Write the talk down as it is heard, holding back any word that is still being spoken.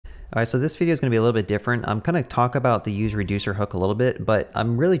All right, so this video is going to be a little bit different. I'm going to talk about the useReducer hook a little bit, but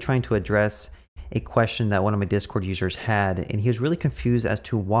I'm really trying to address a question that one of my Discord users had, and he was really confused as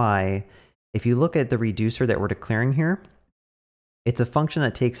to why, if you look at the reducer that we're declaring here, it's a function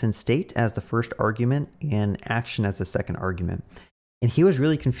that takes in state as the first argument and action as the second argument. And he was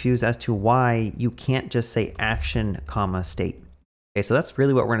really confused as to why you can't just say action, comma, state. Okay, so that's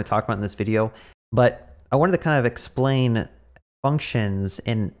really what we're going to talk about in this video, but I wanted to kind of explain functions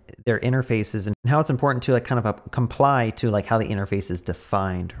and their interfaces and how it's important to like kind of comply to like how the interface is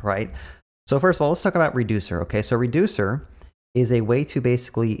defined, right? So first of all, let's talk about reducer. Okay, so reducer is a way to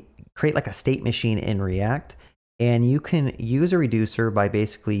basically create like a state machine in React, and you can use a reducer by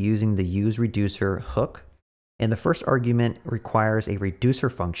basically using the useReducer hook. And the first argument requires a reducer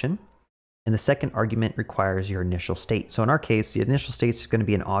function, and the second argument requires your initial state. So in our case, the initial state is going to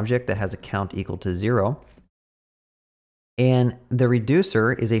be an object that has a count equal to 0. And the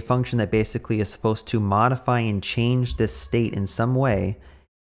reducer is a function that basically is supposed to modify and change this state in some way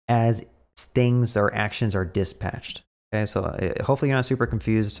as things or actions are dispatched. Okay, so hopefully you're not super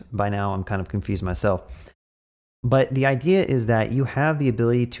confused by now. I'm kind of confused myself. But the idea is that you have the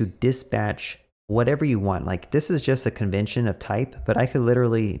ability to dispatch whatever you want. Like this is just a convention of type, but I could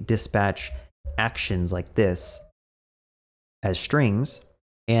literally dispatch actions like this as strings.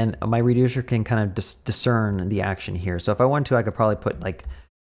 And my reducer can kind of discern the action here. So if I want to, I could probably put like,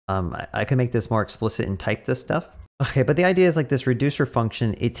 I can make this more explicit and type this stuff. Okay, but the idea is like this reducer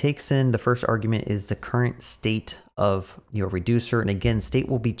function, it takes in the first argument is the current state of your reducer. And again, state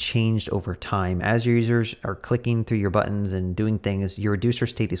will be changed over time. As your users are clicking through your buttons and doing things, your reducer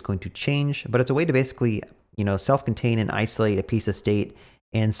state is going to change. But it's a way to basically, you know, self-contain and isolate a piece of state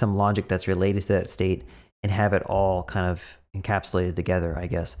and some logic that's related to that state and have it all kind of encapsulated together, I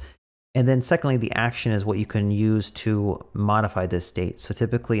guess. And then secondly, the action is what you can use to modify this state. So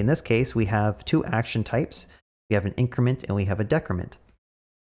typically in this case, we have two action types. We have an increment and we have a decrement.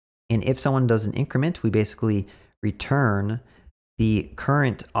 And if someone does an increment, we basically return the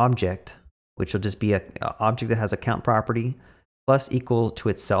current object, which will just be an object that has a count property plus equal to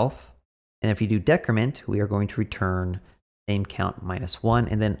itself. And if you do decrement, we are going to return name count -1,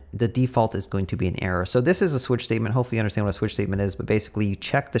 and then the default is going to be an error. So this is a switch statement. Hopefully you understand what a switch statement is, but basically you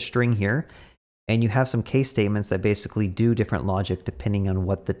check the string here and you have some case statements that basically do different logic depending on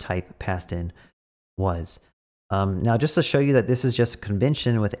what the type passed in was. Now just to show you that this is just a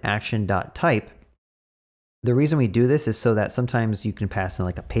convention with action.type, the reason we do this is so that sometimes you can pass in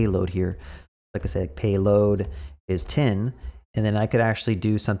like a payload here. Like I said, like payload is 10, and then I could actually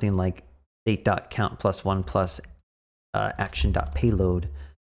do something like state.count +1 plus action.payload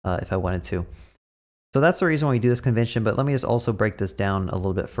if I wanted to. So that's the reason why we do this convention, but let me just also break this down a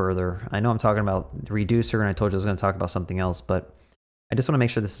little bit further. I know I'm talking about reducer and I told you I was going to talk about something else, but I just want to make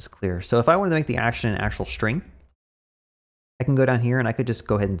sure this is clear. So if I wanted to make the action an actual string, I can go down here and I could just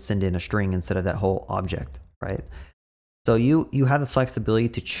go ahead and send in a string instead of that whole object, right? So you have the flexibility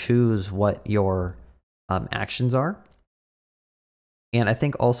to choose what your actions are. And I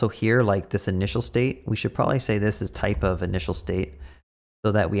think also here, like this initial state, we should probably say this is type of initial state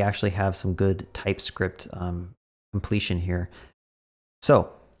so that we actually have some good TypeScript completion here.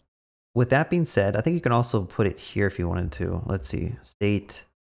 So with that being said, I think you can also put it here if you wanted to. Let's see, state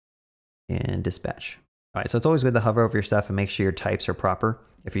and dispatch. All right, so it's always good to hover over your stuff and make sure your types are proper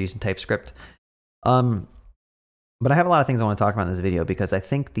if you're using TypeScript. But I have a lot of things I want to talk about in this video because I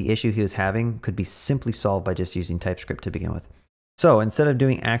think the issue he was having could be simply solved by just using TypeScript to begin with. So instead of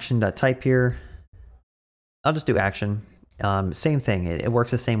doing action.type here, I'll just do action. Same thing, it works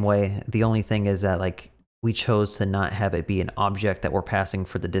the same way. The only thing is that like we chose to not have it be an object that we're passing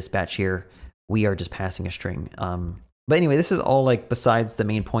for the dispatch here. We are just passing a string. But anyway, this is all like besides the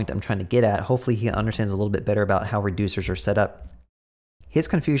main point I'm trying to get at. Hopefully he understands a little bit better about how reducers are set up. His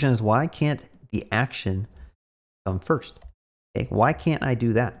confusion is why can't the action come first? Okay, why can't I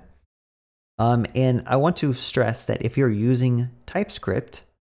do that? And I want to stress that if you're using TypeScript,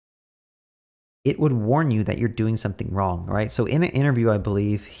 it would warn you that you're doing something wrong, right? So in an interview, I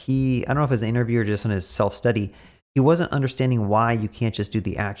believe I don't know if it was an interview or just on his self-study, he wasn't understanding why you can't just do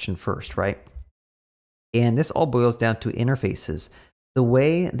the action first, right? And this all boils down to interfaces. The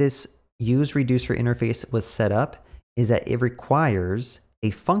way this useReducer interface was set up is that it requires a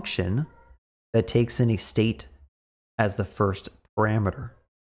function that takes in a state as the first parameter,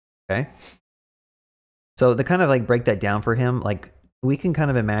 okay? So to kind of like break that down for him, like we can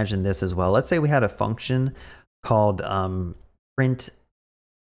kind of imagine this as well. Let's say we had a function called print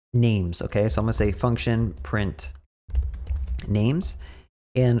names. Okay, so I'm gonna say function print names,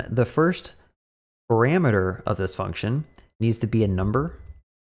 and the first parameter of this function needs to be a number,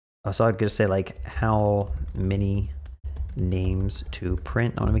 So I'd just say like how many names to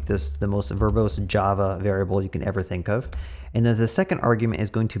print. I want to make this the most verbose Java variable you can ever think of. And then the second argument is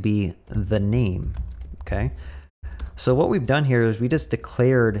going to be the name, okay? So what we've done here is we just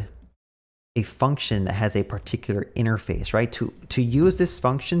declared a function that has a particular interface, right? To use this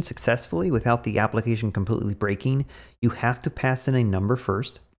function successfully without the application completely breaking, you have to pass in a number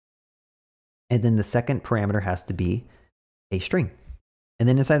first. And then the second parameter has to be a string. And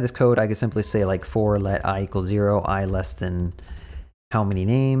then inside this code, I can simply say like for let I equal 0, I less than how many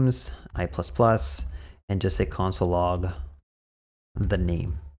names, I++, and just say console log the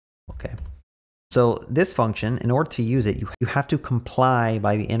name, okay? So this function, in order to use it, you have to comply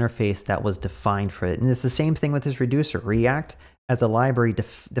by the interface that was defined for it. And it's the same thing with this reducer. React as a library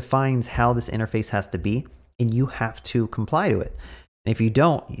defines how this interface has to be, and you have to comply to it. And if you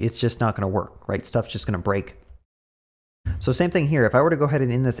don't, it's just not going to work, right? Stuff's just going to break. So same thing here. If I were to go ahead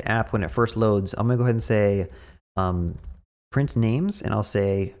and in this app, when it first loads, I'm going to go ahead and say print names, and I'll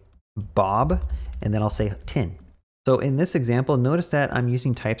say Bob, and then I'll say tin. So in this example, notice that I'm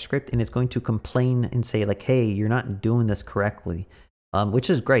using TypeScript, and it's going to complain and say like, hey, you're not doing this correctly, which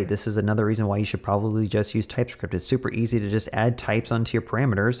is great. This is another reason why you should probably just use TypeScript. It's super easy to just add types onto your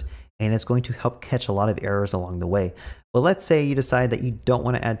parameters, and it's going to help catch a lot of errors along the way. But let's say you decide that you don't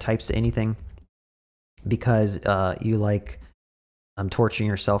want to add types to anything because you like torturing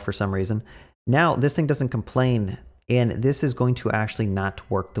yourself for some reason. Now this thing doesn't complain, and this is going to actually not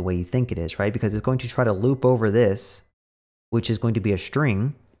work the way you think it is, right? Because it's going to try to loop over this, which is going to be a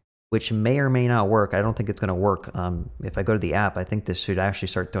string, which may or may not work. I don't think it's going to work. If I go to the app, I think this should actually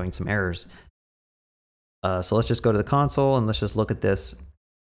start throwing some errors. So let's just go to the console and let's just look at this.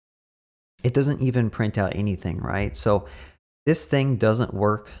 It doesn't even print out anything, right? So this thing doesn't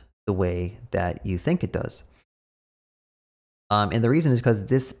work the way that you think it does. And the reason is because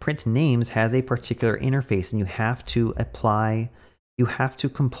this print names has a particular interface, and you have to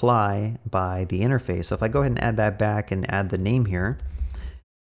comply by the interface. So if I go ahead and add that back and add the name here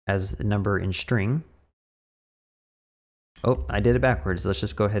as a number in string. Oh, I did it backwards. Let's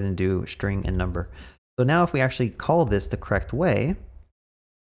just go ahead and do string and number. So now if we actually call this the correct way,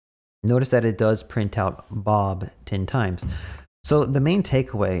 notice that it does print out Bob 10 times. So the main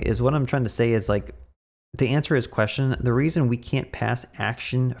takeaway is what I'm trying to say is like, to answer his question, the reason we can't pass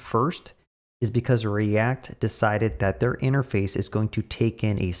action first is because React decided that their interface is going to take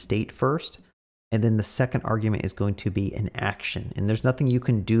in a state first, and then the second argument is going to be an action. And there's nothing you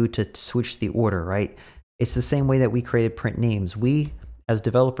can do to switch the order, right? It's the same way that we created print names. We, as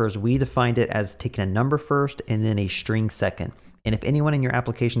developers, we defined it as taking a number first and then a string second. And if anyone in your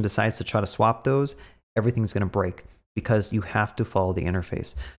application decides to try to swap those, everything's going to break because you have to follow the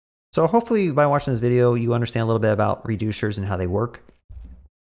interface. So hopefully by watching this video, you understand a little bit about reducers and how they work.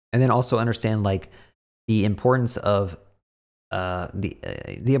 And then also understand like the importance of the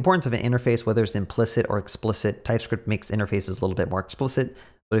importance of an interface, whether it's implicit or explicit. TypeScript makes interfaces a little bit more explicit,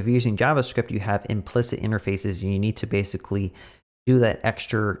 but if you're using JavaScript, you have implicit interfaces, and you need to basically do that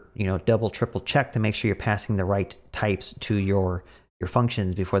extra, double, triple check to make sure you're passing the right types to your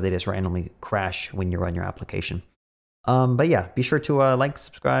functions before they just randomly crash when you run your application. But yeah, be sure to like,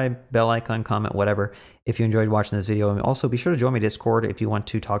 subscribe, bell icon, comment, whatever, if you enjoyed watching this video. And also be sure to join my Discord if you want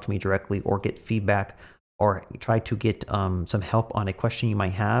to talk to me directly or get feedback or try to get some help on a question you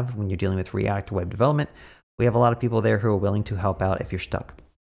might have when you're dealing with React web development. We have a lot of people there who are willing to help out if you're stuck.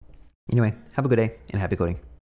 Anyway, have a good day and happy coding.